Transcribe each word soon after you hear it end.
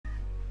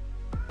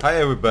Hi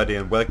everybody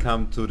and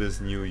welcome to this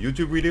new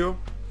YouTube video.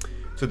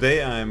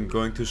 Today I'm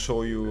going to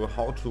show you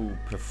how to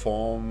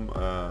perform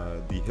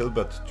the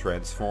Hilbert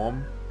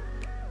transform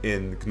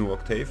in GNU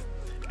Octave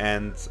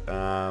and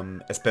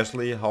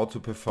especially how to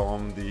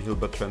perform the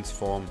Hilbert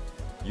transform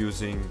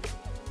using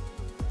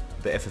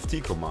the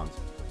FFT command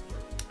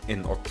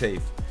in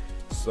Octave.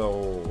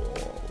 So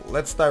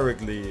let's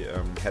directly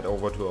head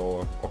over to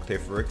our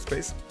Octave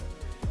workspace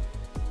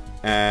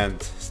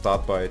and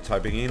start by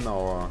typing in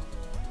our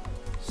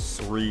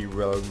three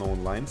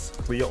well-known lines.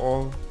 Clear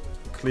all,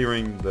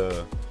 clearing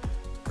the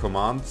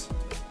command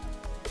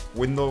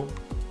window,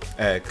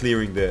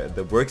 clearing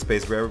the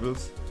workspace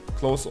variables,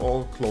 close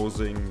all,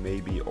 closing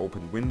maybe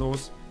open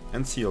windows,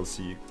 and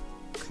CLC,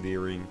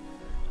 clearing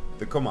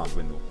the command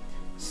window.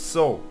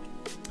 So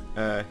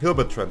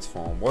Hilbert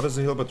transform. What is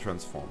a Hilbert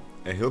transform?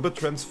 A Hilbert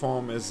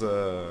transform is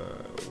a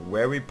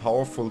very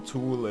powerful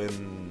tool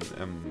in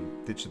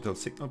digital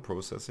signal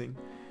processing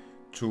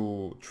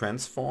to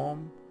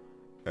transform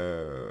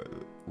a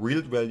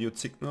real valued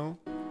signal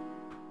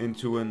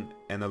into an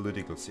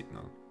analytical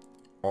signal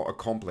or a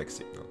complex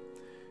signal.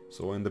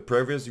 So in the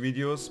previous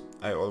videos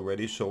I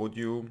already showed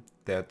you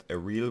that a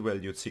real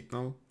valued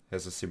signal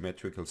has a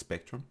symmetrical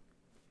spectrum,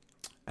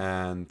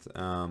 and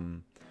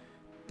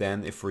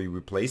then if we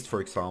replaced, for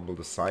example,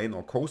 the sine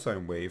or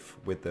cosine wave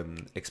with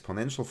an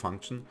exponential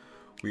function,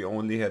 we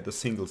only had a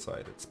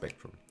single-sided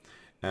spectrum.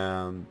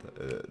 And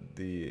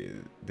the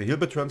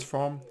Hilbert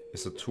transform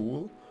is a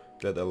tool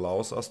that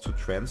allows us to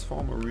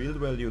transform a real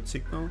valued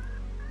signal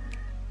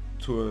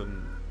to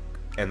an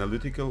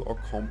analytical or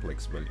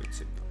complex valued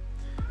signal.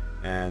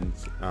 And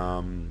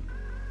an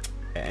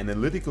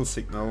analytical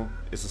signal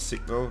is a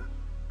signal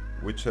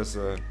which has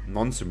a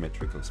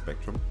non-symmetrical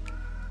spectrum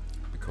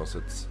because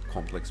it's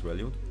complex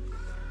valued,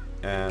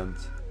 and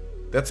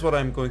that's what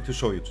I'm going to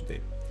show you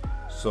today.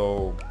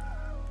 So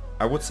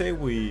I would say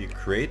we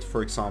create,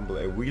 for example,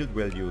 a real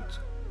valued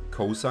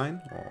cosine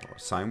or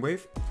sine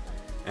wave,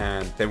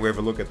 and then we have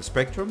a look at the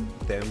spectrum.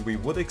 Then we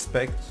would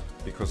expect,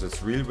 because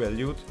it's real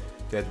valued,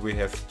 that we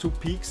have two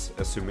peaks,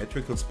 a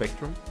symmetrical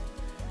spectrum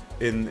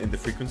in the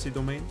frequency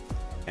domain,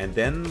 and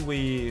then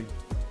we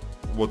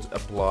would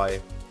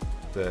apply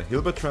the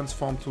Hilbert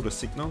transform to the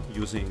signal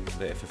using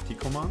the FFT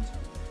command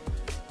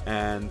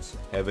and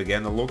have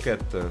again a look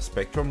at the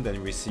spectrum.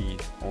 Then we see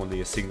only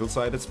a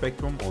single-sided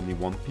spectrum, only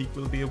one peak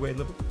will be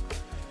available,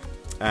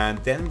 and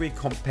then we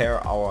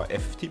compare our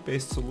FFT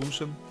based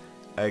solution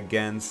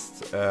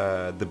against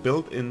the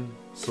built-in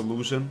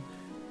solution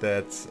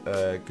that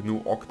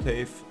GNU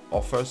Octave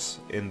offers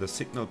in the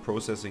signal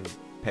processing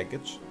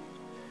package.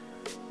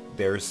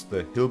 There's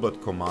the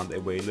Hilbert command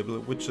available,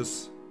 which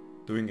is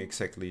doing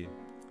exactly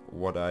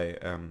what I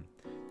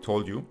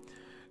told you.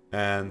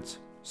 And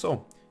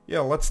so yeah,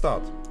 let's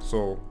start.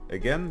 So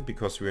again,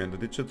 because we're in the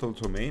digital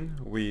domain,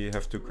 we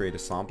have to create a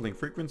sampling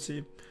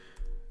frequency.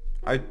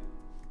 I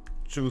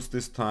choose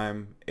this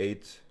time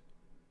 8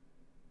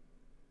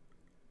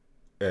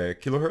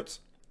 kilohertz,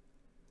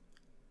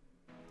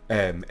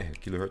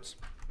 kilohertz,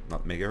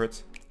 not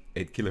megahertz,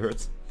 8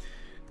 kilohertz,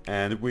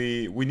 and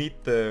we need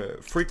the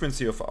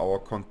frequency of our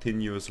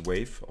continuous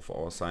wave of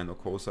our sine or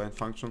cosine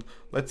function,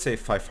 let's say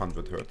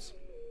 500 hertz.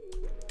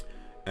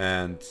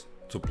 And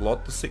to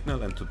plot the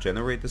signal and to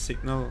generate the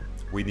signal,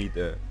 we need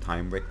a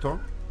time vector,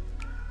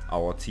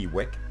 our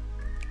t-vec.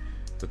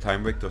 The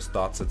time vector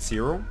starts at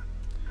 0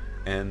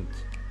 and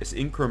is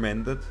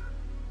incremented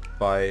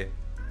by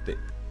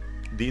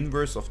the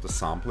inverse of the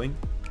sampling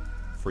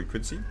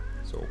frequency,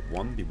 so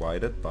 1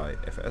 divided by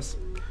fs,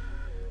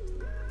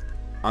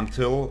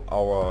 until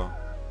our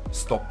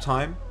stop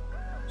time,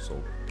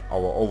 so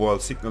our overall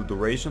signal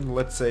duration,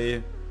 let's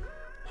say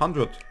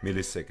 100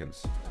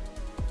 milliseconds,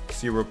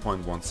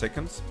 0.1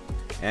 seconds.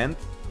 And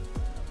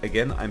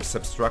again, I'm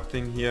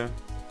subtracting here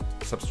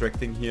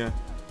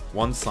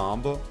one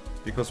sample,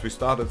 because we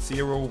start at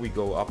 0, we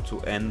go up to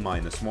n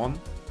minus 1.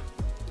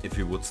 If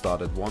we would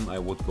start at 1, I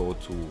would go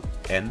to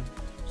n.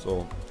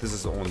 So this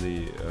is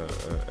only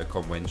a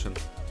convention.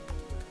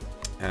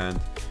 And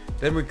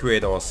then we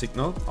create our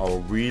signal, our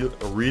real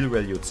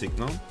valued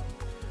signal.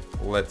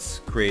 Let's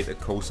create a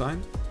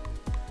cosine.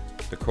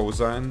 The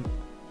cosine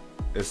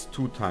is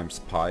 2 times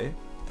pi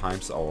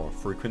times our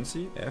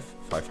frequency f,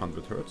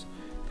 500 hertz,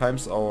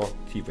 times our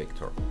t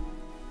vector.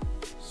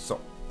 So,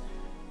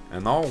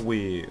 and now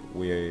we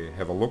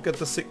have a look at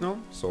the signal.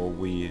 So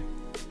we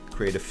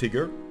create a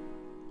figure,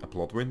 a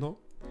plot window,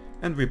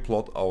 and we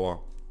plot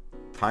our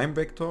time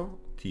vector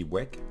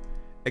t-vec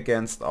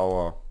against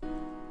our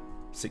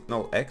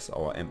signal x,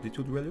 our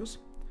amplitude values.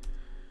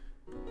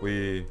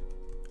 We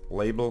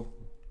label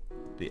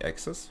the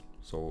axis,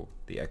 so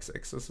the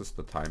x-axis is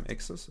the time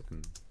axis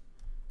in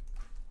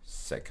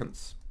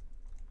seconds,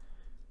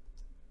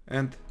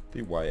 and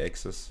the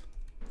y-axis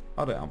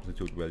are the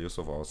amplitude values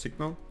of our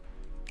signal,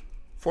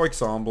 for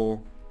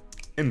example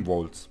in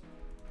volts.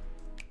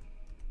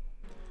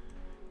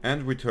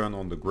 And we turn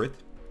on the grid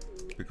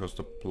because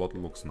the plot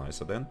looks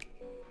nicer then.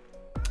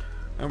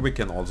 And we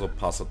can also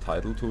pass a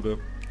title to the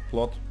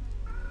plot.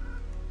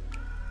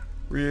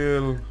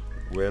 Real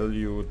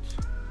valued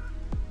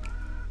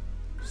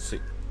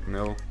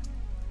signal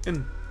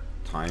in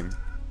time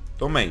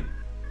domain.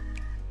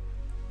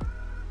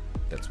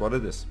 That's what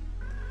it is.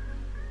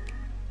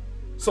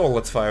 So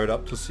let's fire it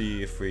up to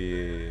see if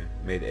we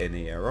made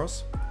any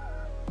errors.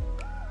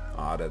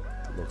 That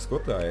looks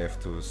good. I have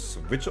to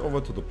switch over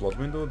to the plot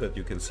window that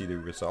you can see the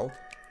result.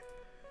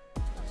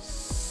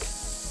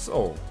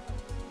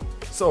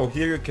 So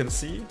here you can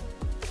see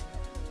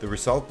the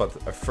result, but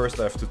first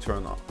I have to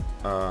turn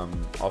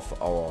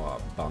off our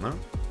banner.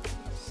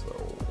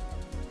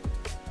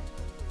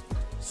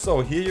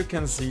 So here you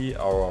can see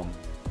our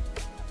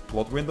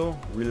plot window,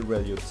 real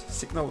valued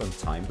signal and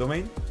time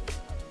domain.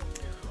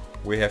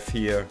 We have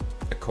here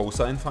a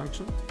cosine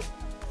function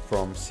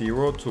from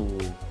 0 to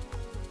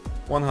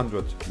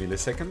 100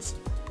 milliseconds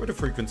with a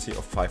frequency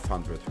of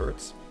 500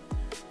 Hertz.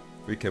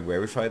 We can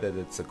verify that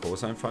it's a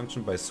cosine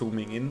function by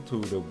zooming into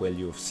the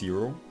value of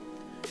 0.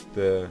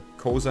 The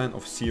cosine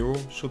of 0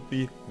 should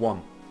be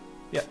 1.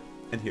 Yeah,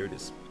 and here it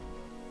is.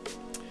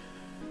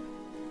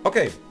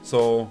 Okay,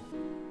 so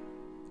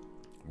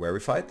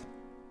verified.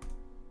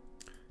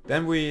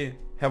 Then we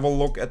have a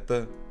look at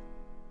the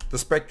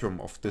spectrum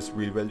of this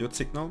real valued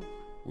signal.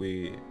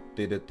 We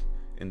did it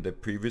in the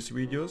previous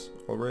videos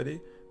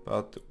already,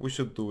 but we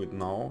should do it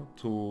now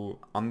to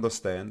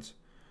understand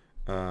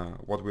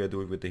what we are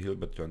doing with the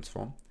Hilbert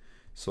transform.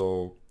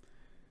 So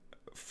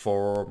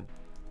for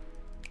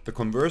the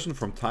conversion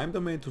from time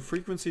domain to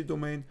frequency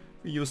domain,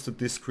 we use the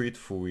discrete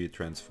Fourier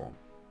transform.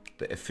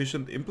 The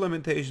efficient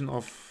implementation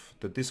of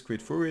the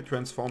discrete Fourier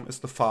transform is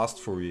the fast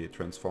Fourier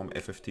transform,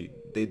 FFT.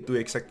 They do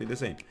exactly the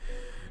same.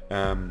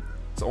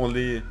 It's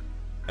only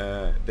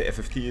the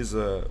FFT is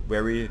a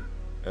very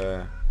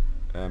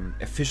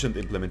efficient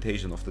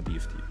implementation of the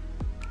DFT.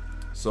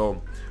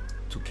 So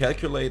to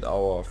calculate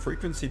our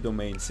frequency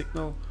domain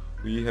signal,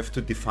 we have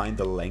to define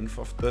the length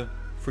of the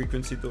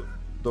frequency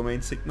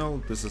domain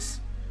signal. This is,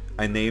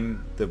 I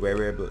name the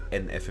variable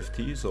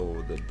nFFT,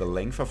 so the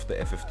length of the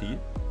FFT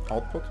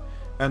output,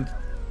 and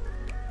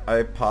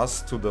I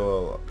pass to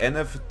the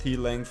nFFT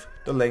length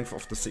the length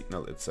of the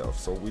signal itself.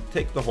 So we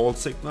take the whole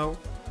signal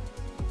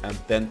and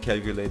then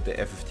calculate the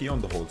FFT on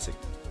the whole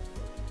signal.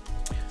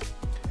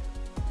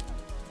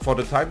 For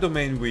the time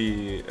domain,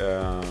 we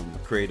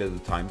created a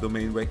time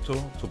domain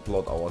vector to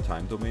plot our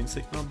time domain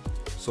signal.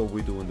 So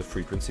we do in the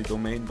frequency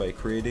domain by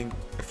creating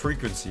a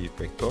frequency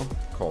vector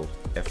called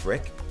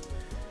frec.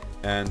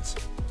 And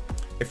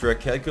if we are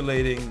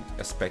calculating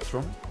a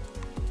spectrum,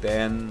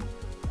 then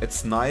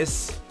it's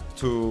nice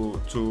to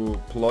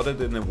plot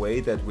it in a way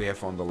that we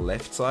have on the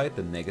left side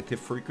the negative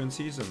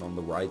frequencies and on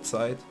the right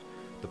side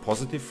the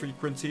positive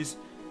frequencies,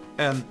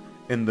 and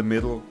in the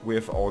middle we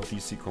have our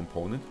DC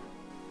component.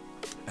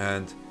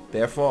 And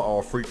therefore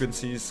our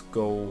frequencies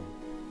go,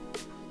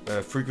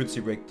 frequency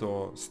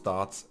vector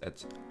starts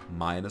at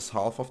minus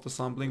half of the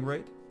sampling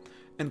rate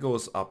and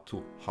goes up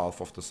to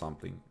half of the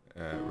sampling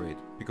rate,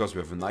 because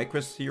we have a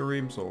Nyquist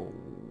theorem, so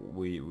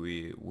we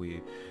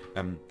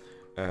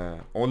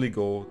only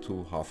go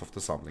to half of the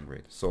sampling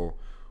rate. So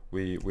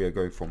we are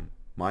going from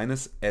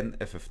minus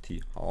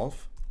nFFT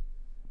half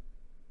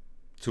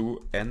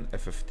to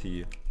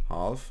nFFT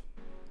half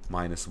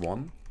minus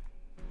 1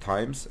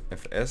 times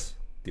Fs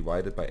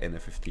divided by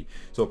nFFT.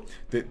 So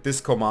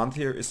this command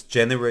here is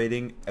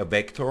generating a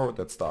vector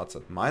that starts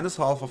at minus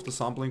half of the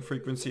sampling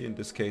frequency. In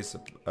this case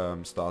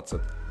it starts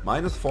at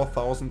minus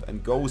 4000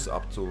 and goes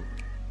up to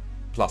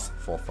plus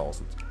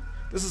 4000.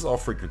 This is our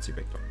frequency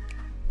vector.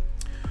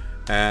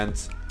 And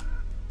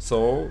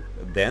so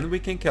then we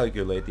can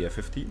calculate the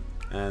FFT,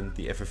 and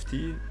the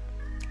FFT,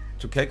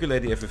 to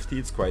calculate the FFT,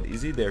 it's quite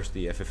easy. There's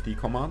the FFT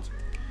command,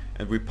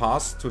 and we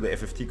pass to the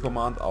FFT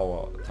command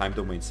our time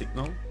domain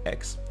signal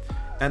x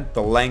and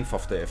the length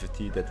of the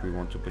FFT that we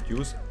want to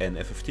produce,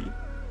 nFFT,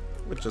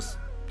 which is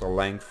the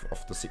length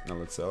of the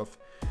signal itself.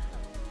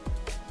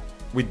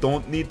 We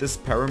don't need this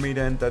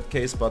parameter in that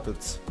case, but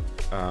it's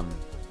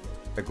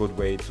a good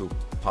way to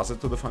pass it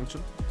to the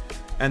function.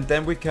 And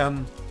then we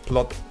can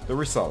plot the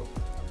result.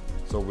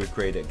 So we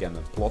create again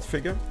a plot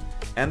figure,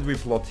 and we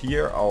plot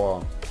here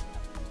our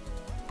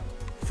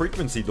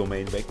frequency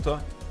domain vector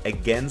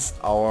against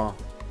our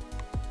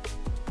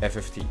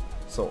FFT.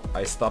 So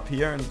I stop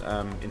here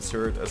and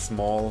insert a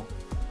small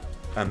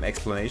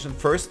explanation.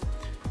 First,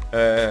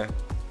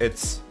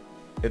 it's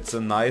a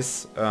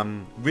nice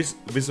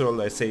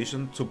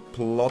visualization to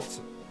plot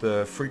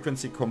the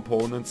frequency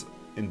components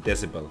in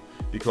decibel,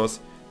 because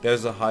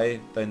there's a high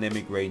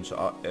dynamic range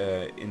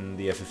in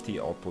the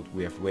FFT output.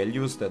 We have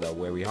values that are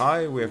very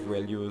high, we have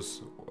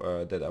values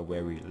that are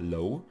very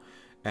low,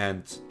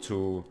 and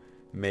to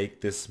make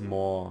this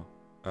more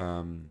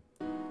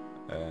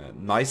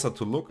nicer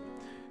to look,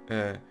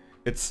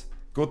 it's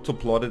good to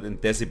plot it in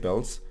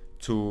decibels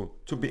to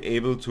be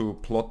able to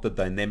plot the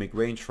dynamic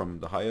range from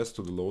the highest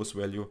to the lowest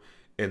value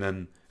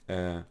in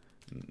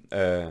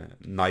a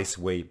nice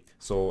way.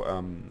 So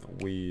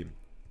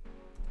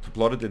to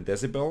plot it in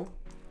decibel,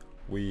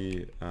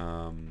 we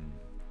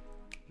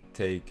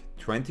take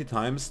 20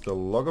 times the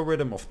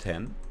logarithm of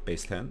 10,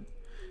 base 10,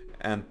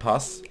 and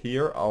pass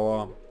here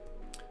our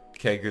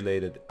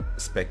calculated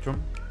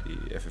spectrum,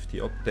 the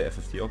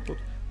FFT output,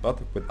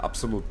 but with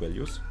absolute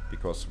values,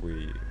 because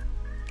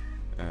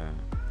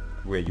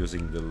we're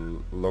using the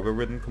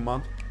logarithm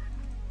command.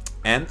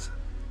 And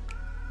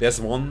there's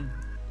one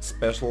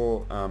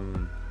special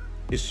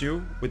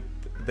issue with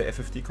the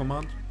FFT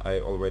command. I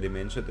already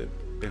mentioned it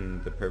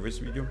in the previous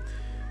video.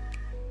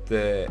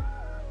 The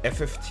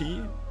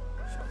FFT,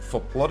 for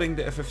plotting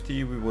the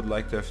FFT, we would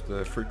like to have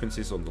the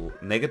frequencies on the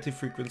negative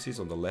frequencies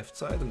on the left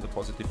side and the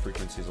positive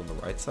frequencies on the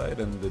right side,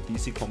 and the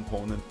DC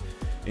component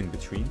in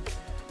between.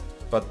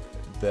 But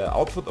the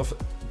output of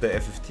the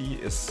FFT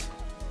is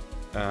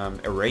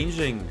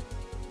arranging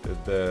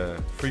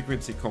the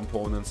frequency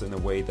components in a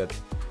way that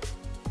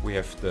we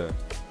have the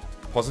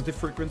positive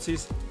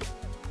frequencies,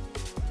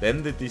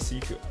 then the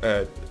DC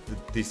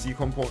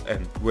component,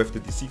 and we have the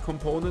DC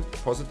component,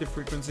 positive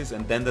frequencies,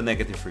 and then the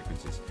negative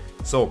frequencies.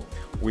 So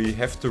we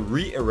have to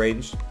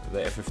rearrange the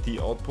FFT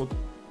output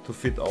to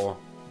fit our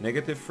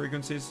negative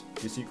frequencies,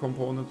 DC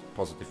component,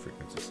 positive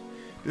frequencies.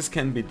 This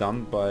can be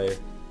done by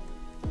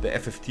the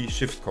FFT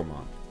shift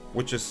command,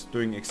 which is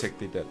doing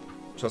exactly that,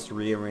 just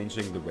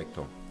rearranging the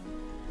vector.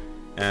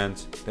 And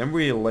then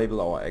we label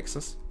our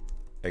axis.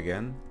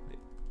 Again,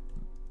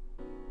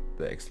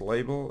 the X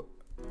label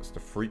is the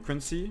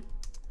frequency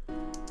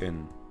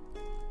in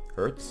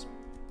Hertz,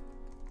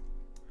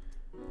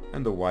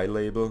 and the Y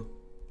label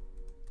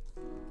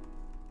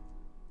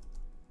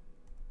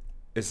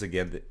is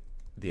again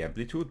the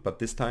amplitude, but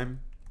this time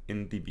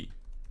in dB.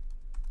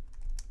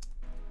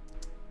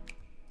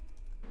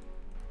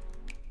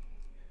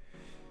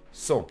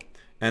 So,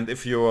 and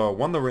if you are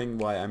wondering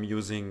why I'm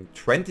using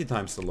 20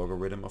 times the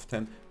logarithm of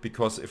 10,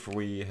 because if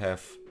we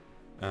have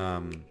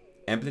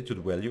amplitude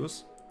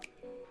values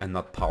and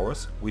not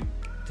powers, we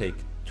take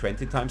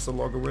 20 times the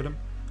logarithm,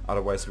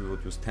 otherwise we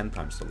would use 10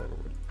 times the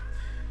logarithm.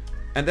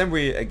 And then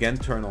we again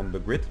turn on the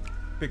grid,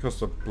 because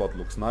the plot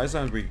looks nicer,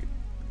 and we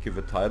give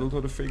a title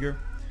to the figure.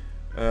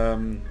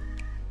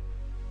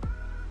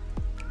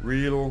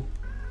 Real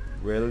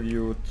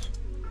valued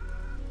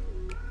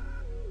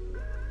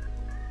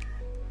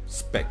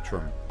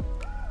spectrum.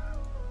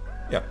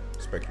 Yeah,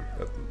 spectrum,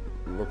 that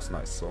looks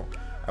nice, so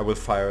I will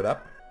fire it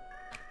up.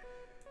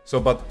 So,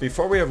 but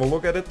before we have a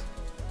look at it,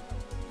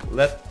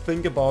 let's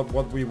think about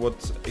what we would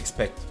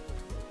expect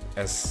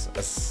as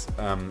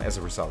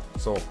a result.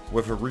 So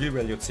with a real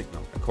valued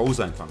signal, a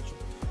cosine function,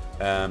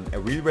 a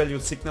real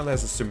valued signal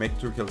has a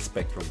symmetrical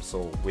spectrum.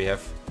 So we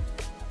have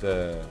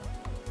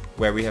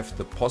where we have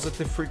the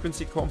positive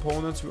frequency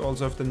components, we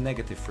also have the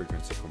negative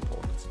frequency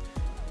components.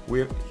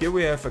 Here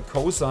we have a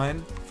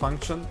cosine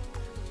function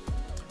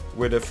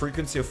with a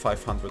frequency of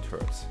 500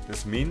 Hertz.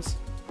 This means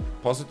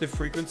positive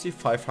frequency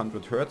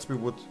 500 Hertz, we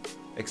would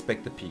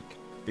expect a peak.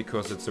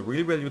 Because it's a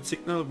real valued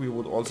signal, we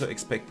would also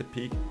expect a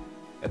peak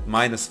at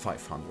minus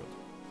 500.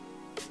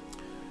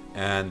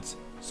 And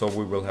so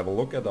we will have a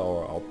look at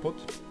our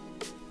output.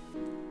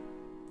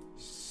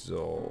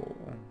 So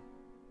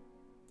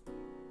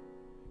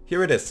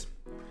here it is.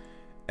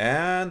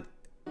 And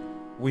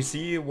we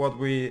see what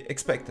we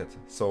expected.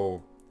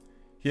 So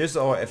here's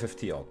our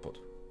FFT output.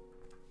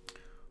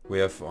 We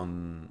have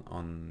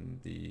on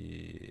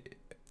the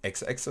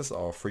x-axis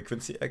our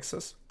frequency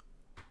axis,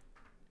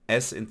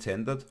 as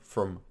intended,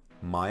 from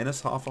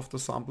minus half of the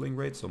sampling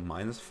rate, so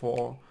minus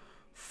 4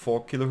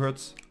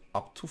 kilohertz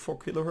up to 4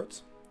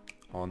 kilohertz,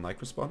 our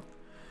microspan.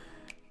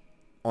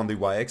 On the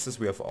y-axis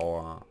we have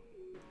our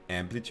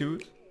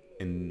amplitude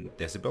in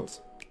decibels,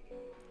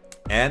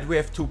 and we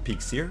have two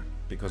peaks here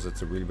because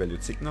it's a real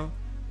valued signal,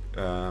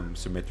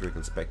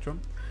 symmetrical spectrum,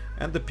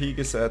 and the peak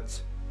is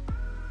at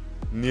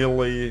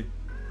nearly,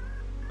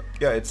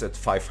 yeah, it's at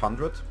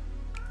 500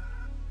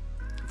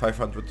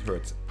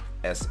 Hertz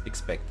as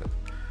expected.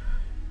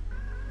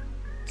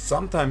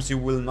 Sometimes you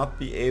will not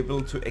be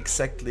able to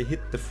exactly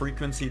hit the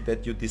frequency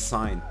that you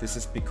designed. This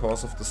is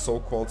because of the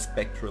so-called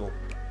spectral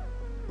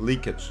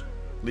leakage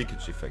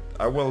effect.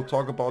 I will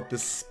talk about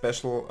this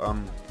special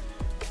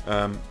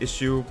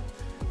issue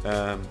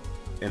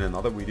in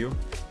another video.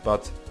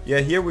 But yeah,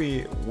 here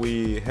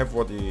we have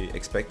what we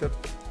expected.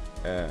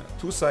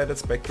 Two-sided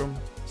spectrum,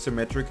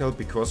 symmetrical,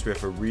 because we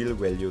have a real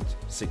valued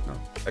signal,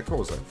 a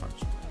cosine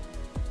function.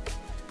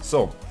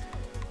 So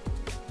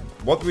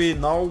what we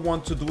now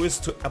want to do is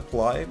to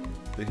apply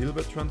the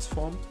Hilbert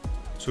transform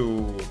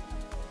to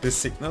this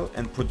signal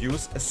and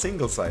produce a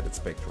single-sided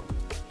spectrum,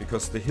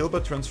 because the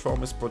Hilbert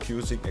transform is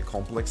producing a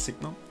complex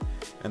signal,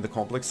 and the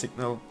complex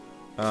signal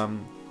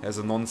has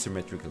a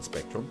non-symmetrical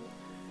spectrum.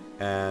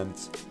 And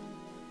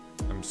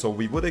so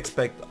we would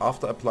expect,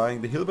 after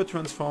applying the Hilbert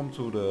transform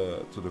to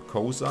the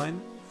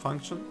cosine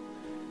function,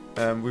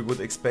 we would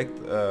expect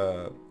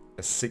a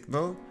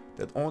signal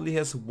that only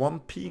has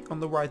one peak on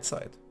the right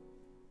side.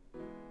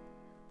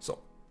 So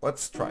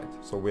let's try it.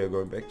 So we are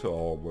going back to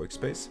our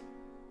workspace.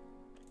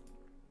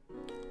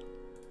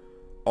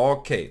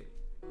 Okay,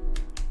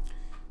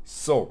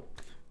 so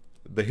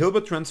the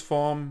Hilbert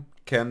transform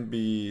can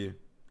be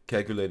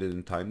calculate it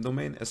in time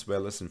domain as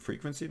well as in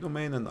frequency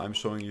domain, and I'm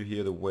showing you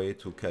here the way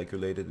to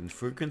calculate it in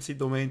frequency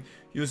domain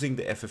using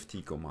the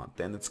FFT command.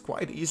 Then it's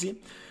quite easy.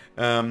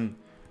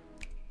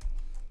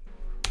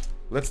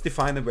 Let's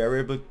define a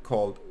variable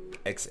called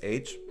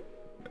XH.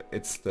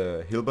 It's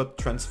the Hilbert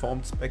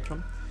transformed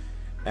spectrum,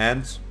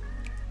 and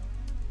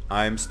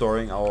I'm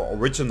storing our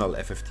original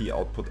FFT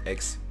output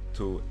X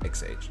to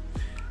XH.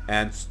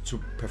 And to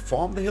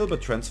perform the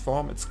Hilbert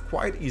transform, it's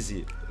quite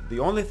easy. The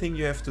only thing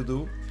you have to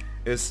do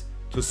is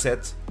to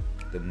set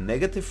the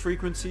negative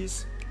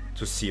frequencies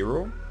to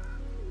 0,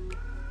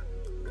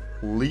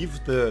 leave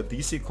the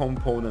DC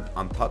component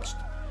untouched,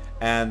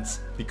 and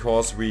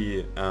because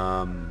we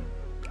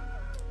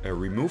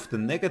remove the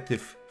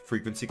negative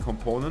frequency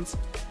components,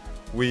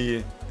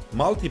 we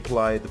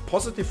multiply the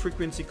positive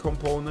frequency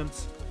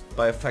components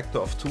by a factor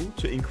of 2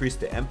 to increase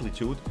the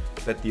amplitude,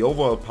 that the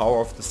overall power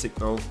of the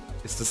signal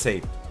is the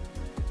same.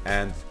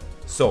 And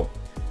so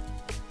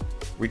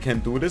we can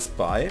do this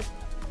by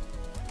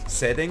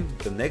setting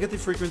the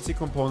negative frequency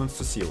components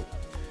to 0.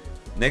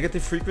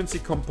 Negative frequency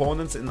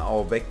components in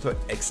our vector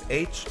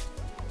XH,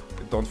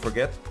 don't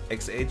forget,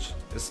 XH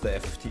is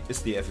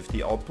the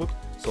FFT output,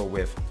 so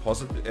we have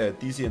positive,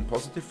 DC and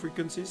positive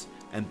frequencies,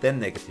 and then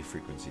negative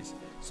frequencies.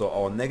 So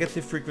our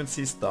negative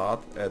frequencies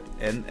start at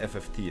n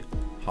FFT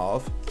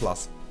half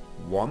plus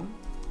 1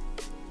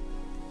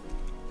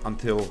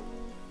 until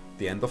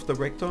the end of the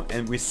vector,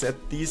 and we set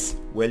these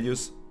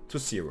values to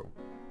 0.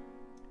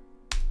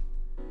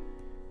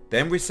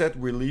 Then we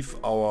leave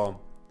our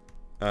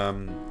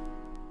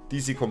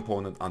DC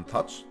component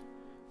untouched,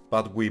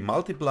 but we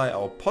multiply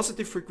our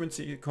positive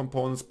frequency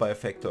components by a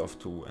factor of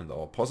 2, and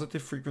our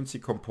positive frequency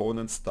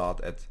components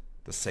start at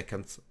the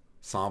second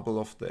sample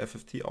of the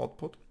FFT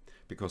output,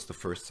 because the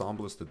first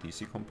sample is the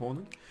DC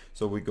component.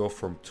 So we go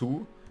from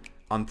 2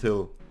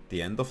 until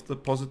the end of the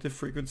positive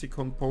frequency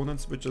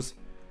components, which is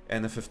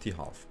NFFT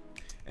half.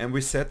 And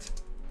we set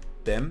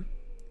them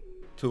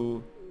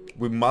to,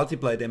 we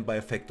multiply them by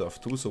a factor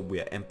of 2, so we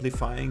are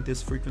amplifying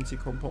these frequency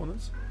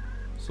components.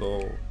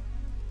 So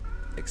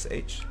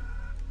XH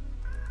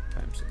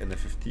times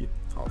NFFT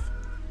half.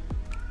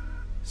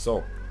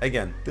 So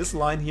again, this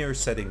line here is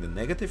setting the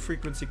negative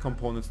frequency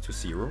components to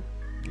 0.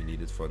 We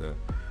need it for the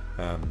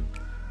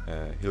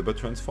Hilbert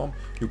transform.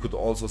 You could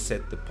also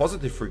set the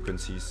positive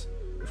frequencies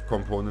of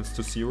components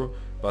to 0,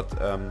 but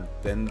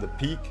then the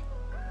peak,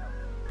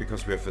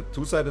 because we have a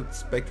two-sided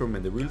spectrum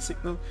in the real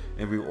signal,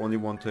 and we only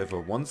want to have a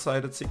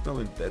one-sided signal,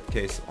 in that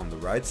case on the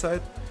right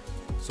side.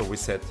 So we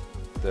set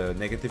the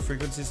negative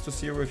frequencies to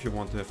 0. If you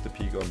want to have the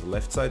peak on the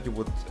left side, you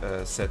would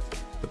set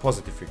the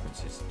positive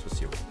frequencies to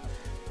 0.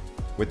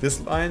 With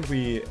this line,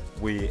 we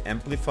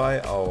amplify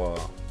our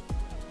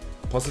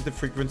positive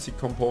frequency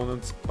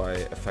components by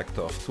a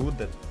factor of 2,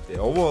 that the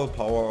overall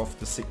power of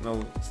the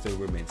signal still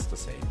remains the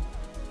same.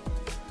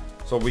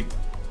 So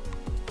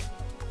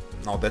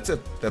now that's it.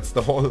 That's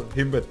the whole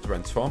Hilbert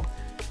transform.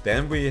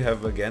 Then we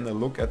have again a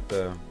look at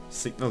the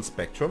signal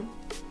spectrum.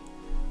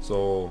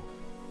 So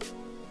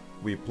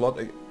we plot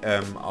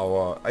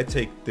I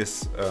take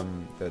this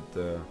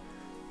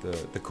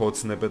the code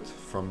snippet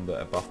from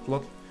the above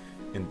plot.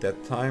 In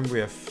that time we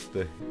have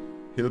the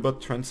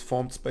Hilbert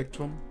transformed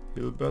spectrum,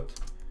 Hilbert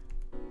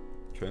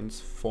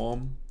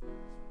transform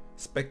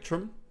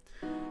spectrum,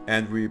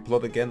 and we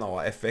plot again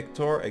our f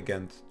vector,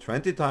 again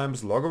 20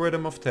 times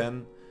logarithm of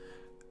 10,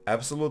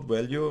 absolute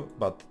value,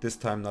 but this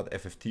time not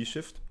FFT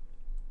shift.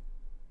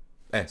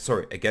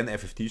 Sorry, again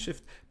FFT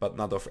shift, but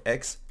not of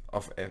x,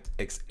 of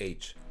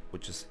XH,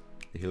 which is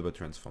the Hilbert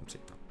transform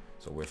signal.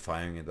 So we're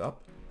firing it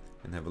up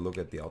and have a look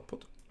at the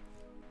output.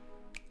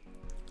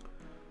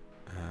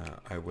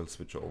 I will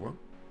switch over.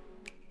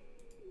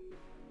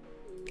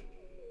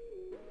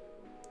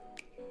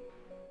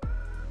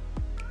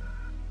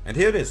 And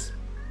here it is.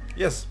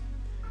 Yes,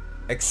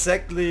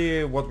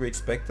 exactly what we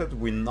expected.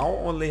 We now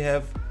only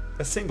have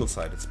a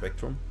single-sided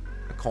spectrum,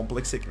 a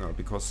complex signal,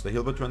 because the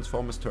Hilbert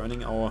transform is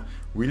turning our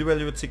real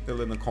valued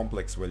signal in a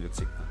complex valued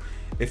signal.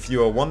 If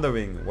you are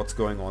wondering what's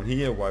going on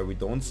here, why we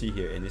don't see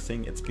here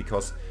anything, it's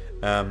because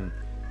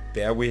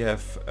there we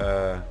have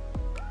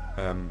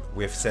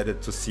set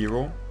it to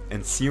 0,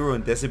 and 0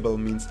 in decibel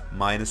means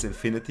minus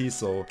infinity,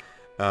 so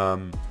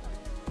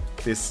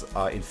these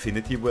are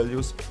infinity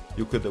values.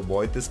 You could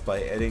avoid this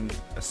by adding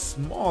a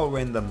small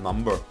random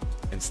number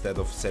instead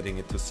of setting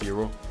it to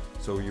 0,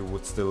 so you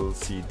would still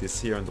see this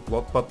here in the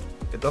plot, but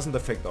it doesn't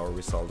affect our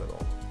result at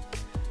all.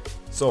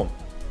 So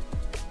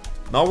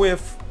now we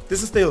have,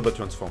 this is the Hilbert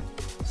transform,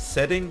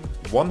 setting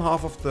one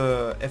half of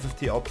the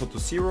FFT output to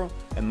 0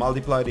 and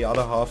multiply the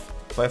other half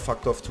by a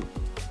factor of 2.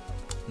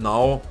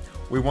 Now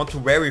we want to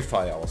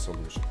verify our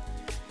solution.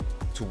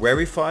 To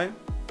verify,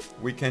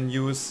 we can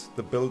use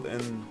the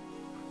built-in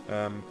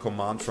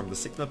command from the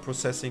signal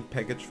processing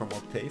package from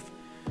Octave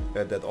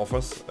that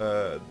offers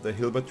the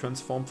Hilbert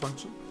transform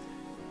function.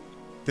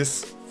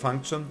 This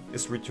function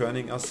is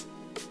returning us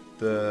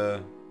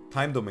the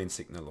time domain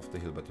signal of the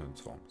Hilbert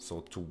transform.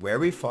 So to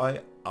verify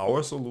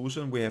our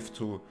solution, we have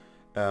to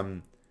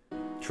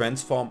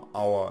transform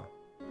our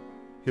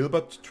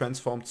Hilbert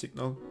transformed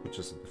signal, which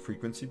is the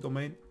frequency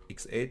domain,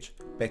 XH,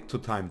 back to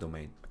time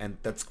domain. And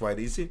that's quite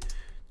easy.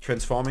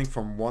 Transforming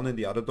from one in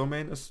the other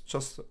domain is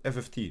just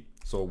FFT.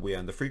 So we are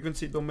in the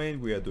frequency domain,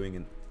 we are doing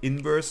an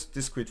inverse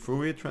discrete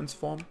Fourier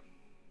transform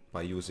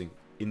by using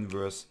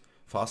inverse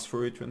fast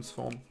Fourier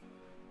transform,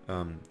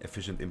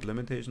 efficient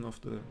implementation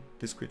of the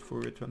discrete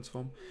Fourier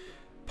transform,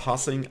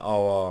 passing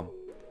our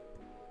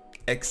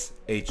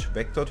XH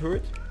vector to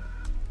it.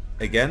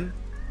 Again,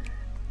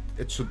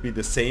 it should be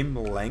the same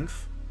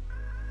length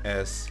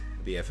as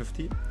the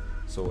FFT,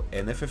 so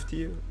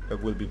NFFT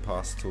will be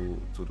passed to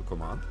the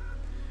command,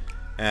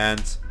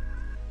 and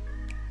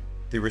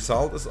the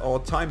result is our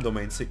time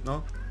domain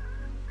signal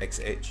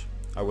XH.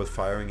 I will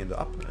firing it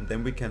up, and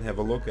then we can have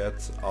a look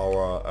at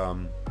our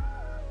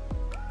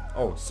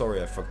oh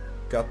sorry, I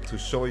forgot to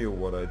show you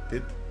what I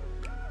did.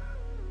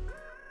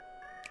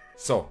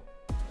 So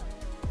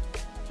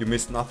you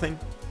missed nothing.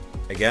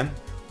 Again,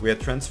 we are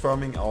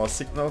transforming our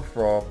signal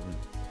from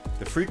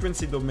the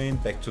frequency domain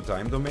back to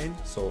time domain,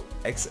 so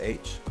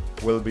XH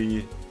will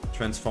be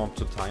transformed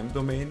to time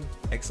domain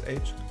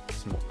XH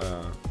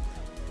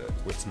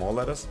with small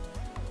letters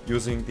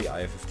using the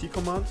IFFT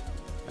command,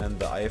 and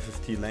the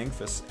IFFT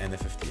length is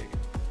NFFT again.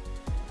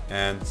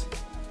 And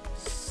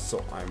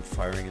so I'm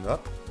firing it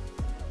up.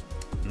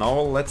 Now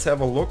let's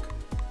have a look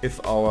if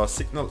our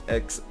signal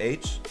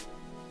XH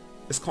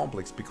is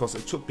complex, because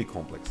it should be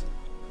complex.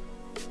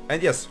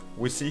 And yes,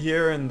 we see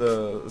here in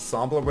the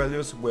sample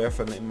values we have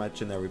an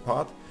imaginary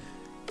part.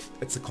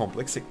 It's a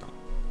complex signal.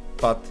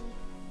 But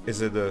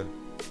is it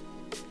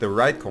the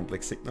right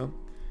complex signal?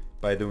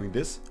 By doing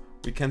this,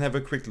 we can have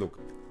a quick look.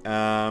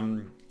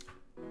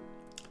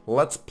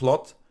 Let's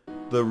plot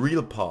the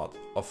real part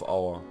of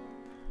our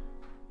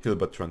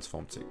Hilbert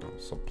transformed signal.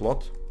 So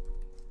plot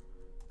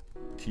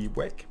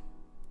TWAC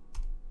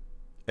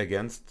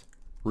against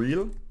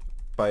real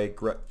by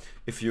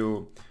if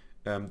you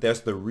there's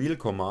the real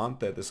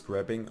command that is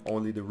grabbing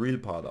only the real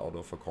part out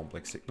of a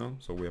complex signal.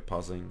 So we are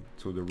passing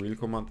to the real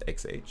command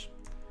XH.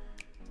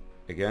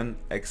 Again,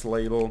 X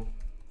label,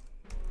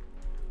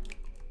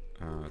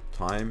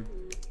 time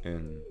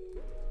in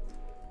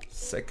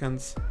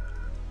seconds,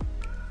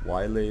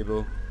 Y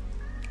label,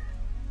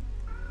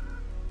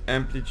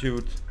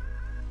 amplitude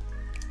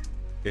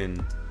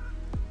in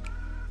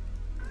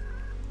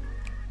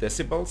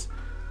decibels.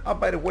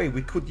 By the way,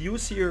 we could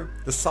use here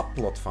the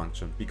subplot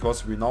function,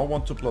 because we now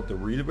want to plot the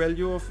real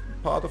value of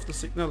part of the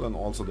signal and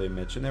also the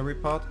imaginary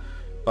part,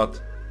 but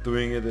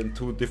doing it in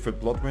two different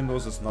plot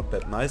windows is not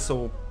that nice.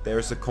 So there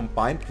is a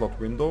combined plot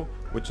window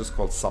which is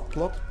called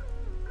subplot,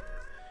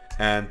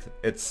 and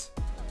it's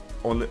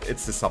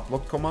the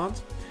subplot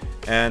command.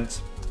 And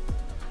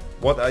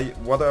what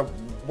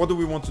do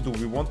we want to do?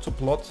 We want to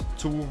plot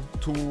two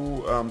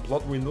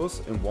plot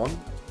windows in one.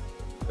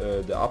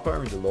 The upper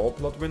and the lower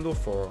plot window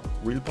for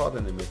real part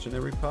and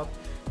imaginary part.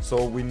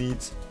 So we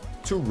need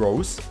two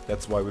rows,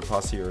 that's why we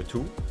pass here a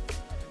 2,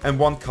 and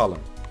one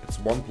column. It's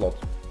one plot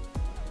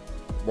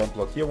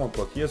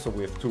here, so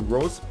we have two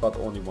rows but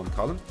only one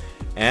column.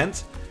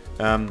 And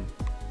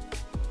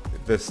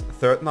this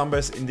third number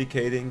is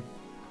indicating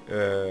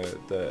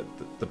the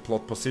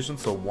plot position.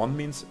 So 1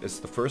 means it's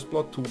the first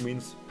plot, 2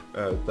 means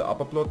the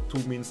upper plot,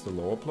 2 means the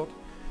lower plot.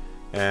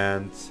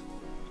 And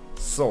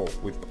so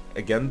with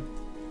again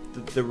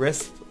the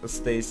rest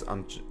stays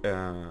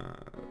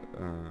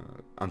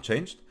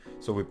unchanged.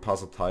 So we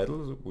pass a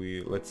title.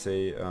 We let's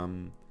say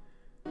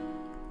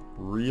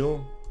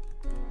real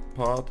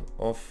part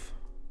of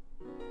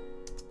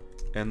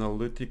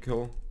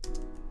analytical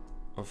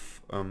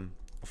of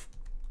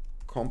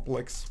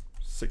complex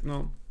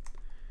signal,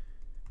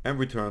 and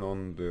we turn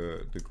on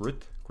the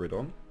grid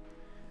on,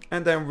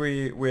 and then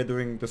we're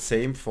doing the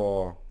same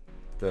for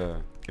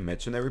the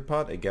imaginary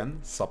part.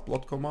 Again,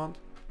 subplot command.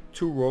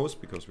 2 rows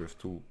because we have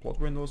 2 plot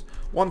windows,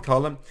 1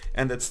 column,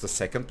 and it's the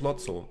second plot,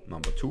 so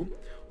number 2.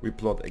 We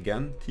plot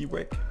again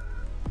TWAC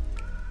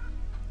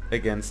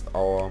against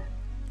our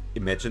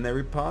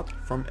imaginary part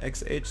from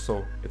XH,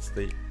 so it's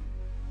the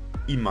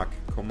imag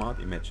command,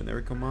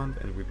 imaginary command,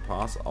 and we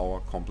pass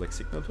our complex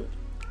signal to it.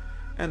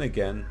 And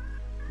again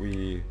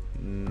we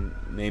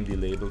name the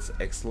labels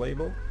X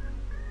label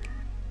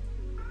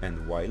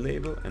and Y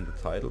label and the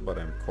title, but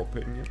I'm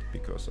copying it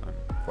because I'm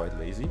quite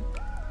lazy.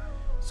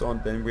 So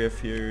and then we have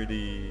here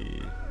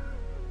the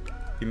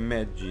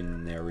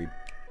imaginary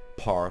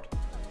part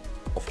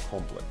of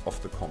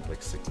the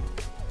complex signal.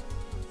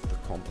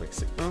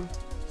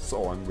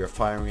 So and we're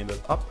firing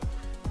it up,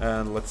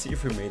 and let's see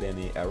if we made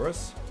any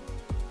errors.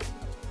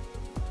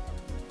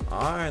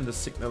 And the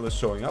signal is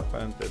showing up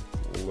and it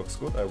looks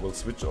good. I will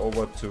switch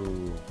over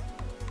to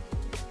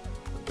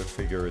the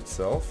figure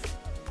itself.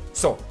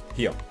 So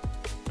here,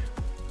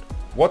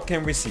 what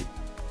can we see?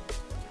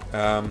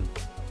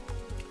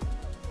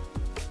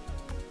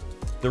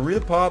 The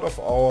real part of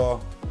our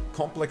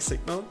complex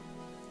signal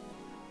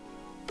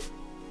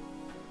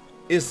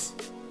is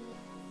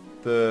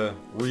the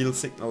real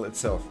signal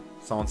itself.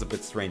 Sounds a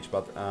bit strange,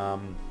 but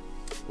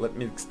let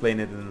me explain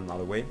it in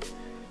another way.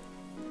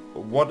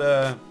 What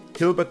a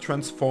Hilbert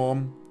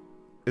transform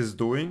is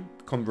doing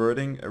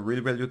converting a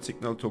real valued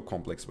signal to a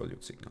complex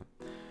valued signal.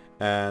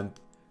 And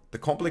the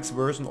complex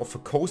version of a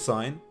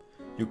cosine,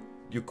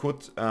 you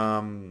could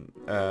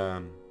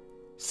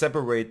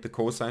separate the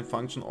cosine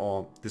function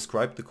or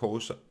describe the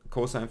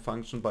cosine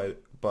function by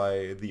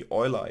the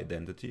Euler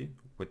identity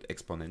with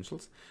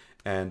exponentials.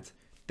 And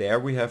there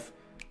we have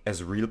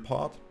as real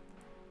part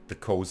the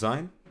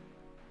cosine,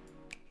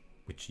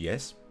 which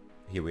yes,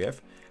 here we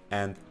have,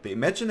 and the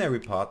imaginary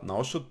part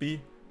now should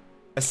be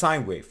a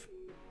sine wave.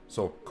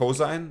 So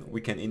cosine,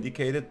 we can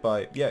indicate it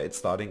by, yeah, it's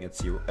starting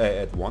at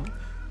 1.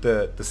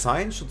 The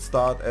sine should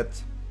start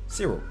at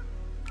 0.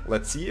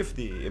 Let's see if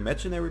the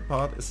imaginary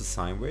part is a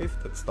sine wave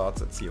that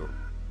starts at 0.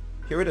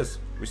 Here it is,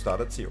 we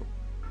start at 0.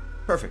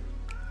 Perfect.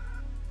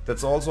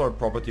 That's also a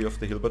property of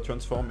the Hilbert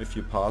transform. If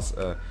you pass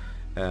a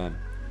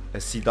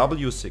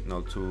CW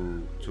signal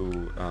to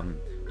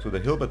the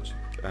Hilbert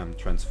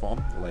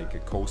transform, like a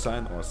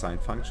cosine or a sine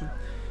function,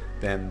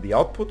 then the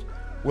output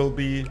will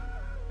be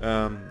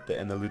the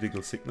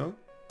analytical signal,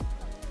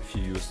 if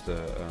you use the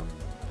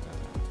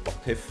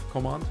Octave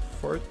command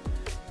for it.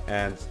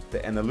 And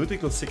the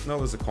analytical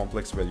signal is a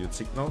complex valued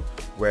signal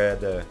where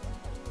the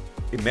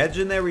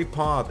imaginary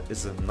part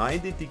is a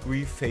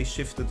 90-degree phase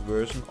shifted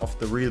version of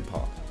the real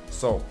part.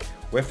 So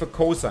we have a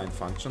cosine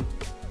function,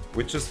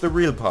 which is the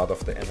real part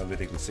of the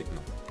analytical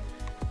signal.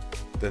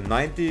 The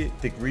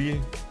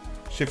 90-degree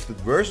shifted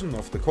version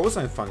of the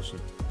cosine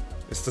function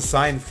is the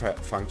sine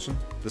function,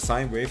 the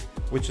sine wave,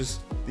 which is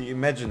the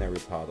imaginary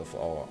part of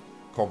our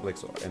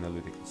complex or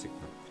analytical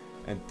signal.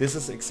 And this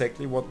is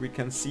exactly what we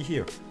can see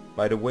here.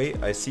 By the way,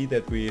 I see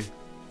that we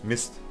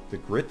missed the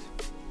grid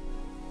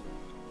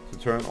to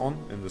turn on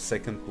in the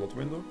second plot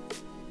window.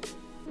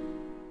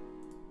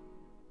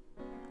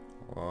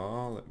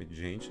 Well, let me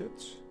change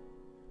it.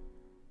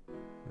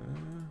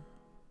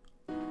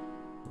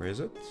 Where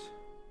is it?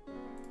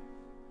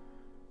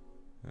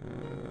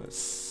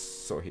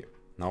 So here.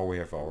 Now we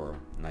have our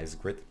nice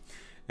grid.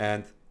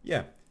 And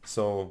yeah,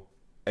 so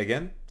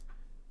again,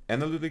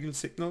 analytical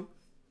signal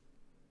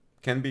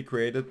can be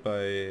created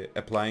by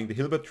applying the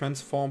Hilbert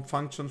transform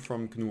function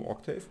from GNU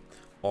Octave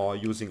or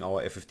using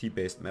our FFT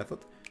based method.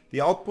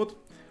 The output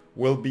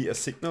will be a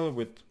signal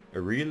with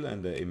a real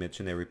and an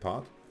imaginary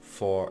part.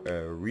 For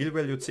a real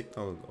valued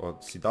signal or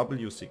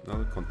CW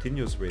signal,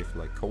 continuous wave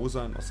like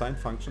cosine or sine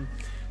function,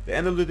 the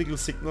analytical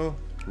signal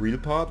real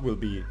part will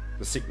be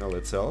the signal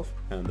itself,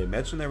 and the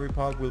imaginary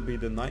part will be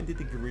the 90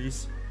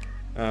 degrees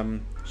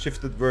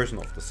shifted version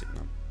of the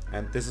signal.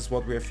 And this is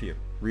what we have here.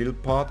 Real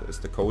part is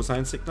the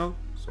cosine signal,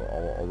 so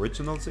our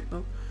original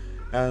signal,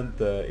 and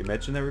the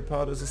imaginary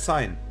part is a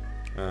sine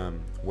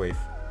wave,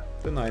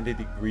 the 90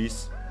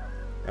 degrees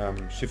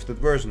shifted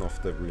version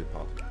of the real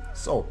part.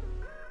 So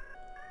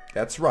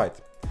that's right.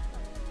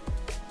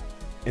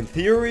 In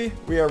theory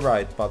we are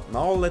right, but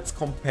now let's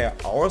compare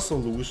our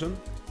solution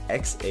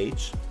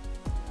XH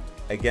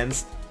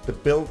against the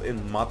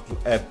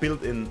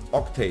built-in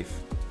Octave.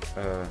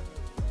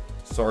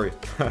 Sorry,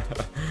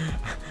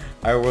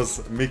 I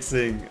was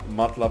mixing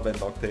MATLAB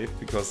and Octave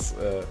because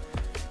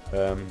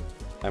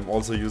I'm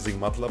also using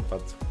MATLAB,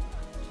 but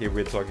here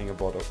we're talking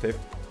about Octave.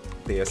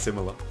 They are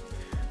similar.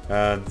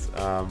 And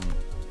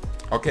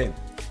okay,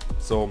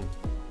 so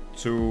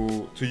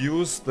to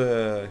use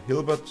the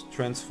Hilbert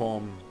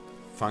transform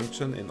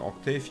function in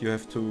Octave, you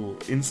have to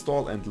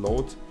install and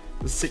load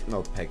the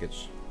signal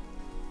package.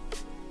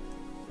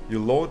 You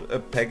load a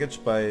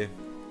package by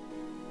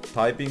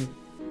typing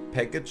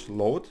package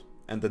load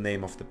and the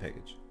name of the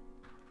package.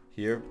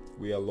 Here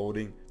we are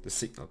loading the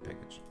signal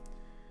package.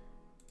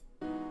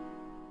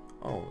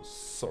 Oh,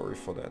 sorry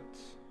for that.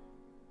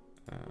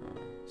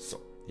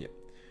 So here,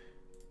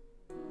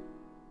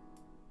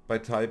 by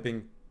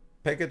typing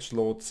package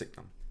load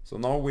signal. So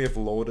now we have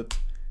loaded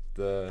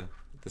the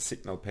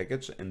signal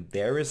package, and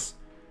there is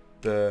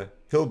the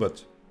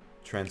Hilbert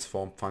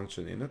transform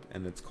function in it,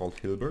 and it's called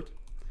Hilbert.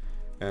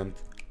 And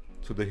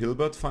to the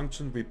Hilbert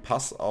function we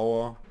pass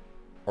our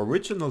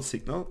original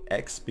signal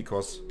x,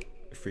 because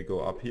if we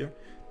go up here,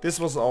 this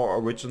was our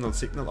original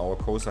signal, our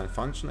cosine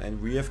function,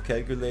 and we have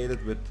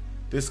calculated with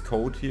this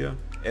code here,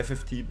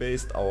 FFT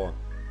based, our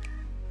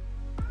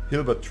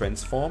Hilbert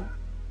transform,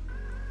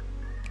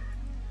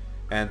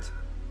 and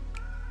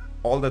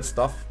all that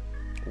stuff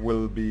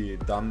will be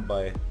done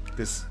by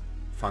this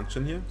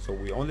function here. So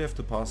we only have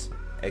to pass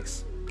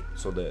x,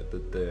 so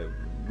the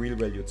real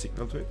valued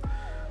signal to it,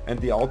 and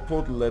the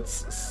output,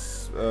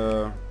 let's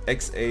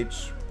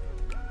XH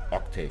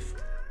Octave.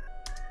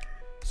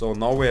 So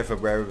now we have a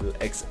variable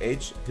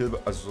XH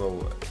Hilbert,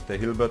 so the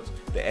Hilbert,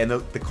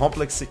 the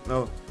complex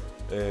signal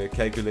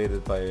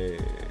calculated by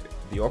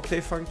the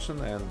Octave function,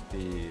 and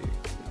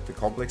the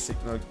complex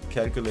signal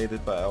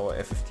calculated by our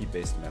FFT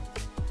based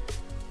method.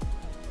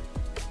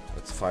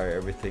 Let's fire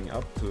everything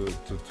up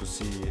to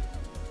see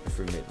if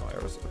we made no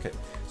errors. Okay,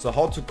 so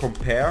how to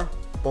compare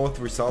both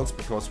results,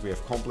 because we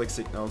have complex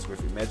signals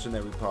with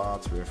imaginary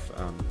parts, with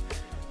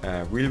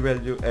real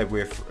value,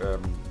 with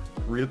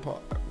real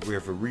part, we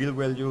have a real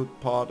value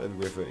part, and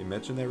we have an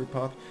imaginary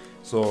part.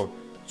 So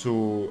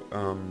to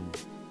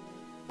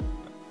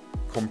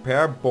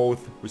compare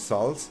both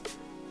results,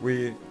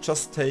 we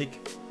just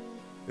take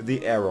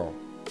the error.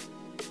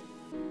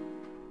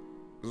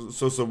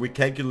 So we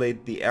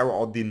calculate the error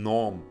or the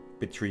norm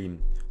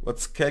between.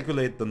 Let's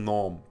calculate the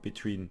norm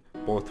between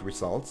both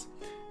results,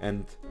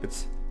 and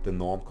it's the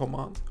norm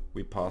command.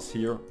 We pass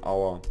here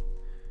our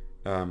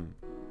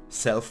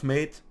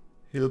self-made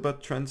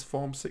Hilbert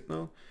transform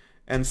signal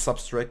and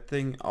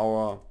subtracting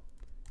our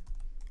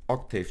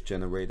Octave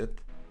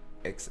generated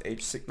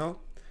XH signal.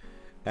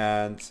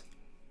 And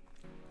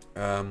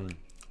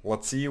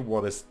let's see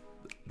what is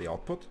the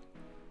output.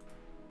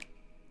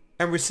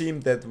 And we see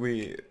that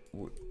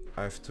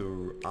I have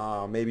to,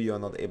 maybe you're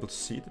not able to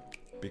see it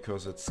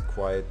because it's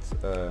quite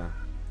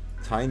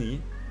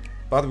tiny,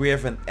 but we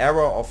have an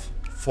error of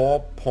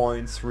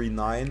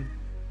 4.39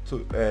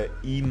 to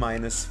E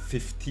minus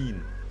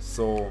 15,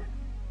 so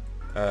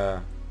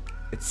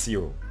it's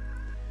 0.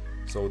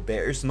 So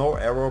there is no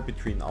error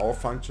between our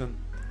function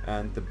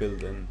and the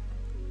built-in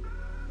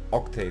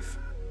Octave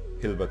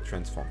Hilbert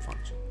transform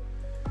function.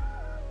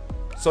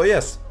 So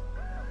yes,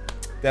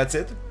 that's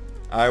it.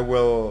 I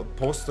will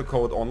post the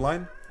code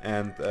online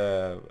and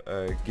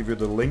give you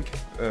the link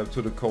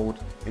to the code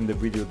in the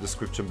video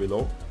description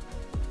below.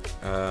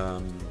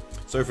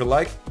 So if you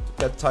like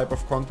that type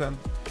of content,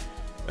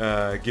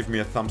 give me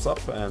a thumbs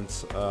up and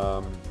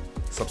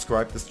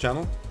subscribe this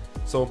channel.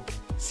 So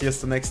see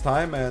us the next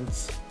time, and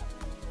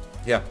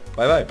yeah,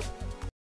 bye bye.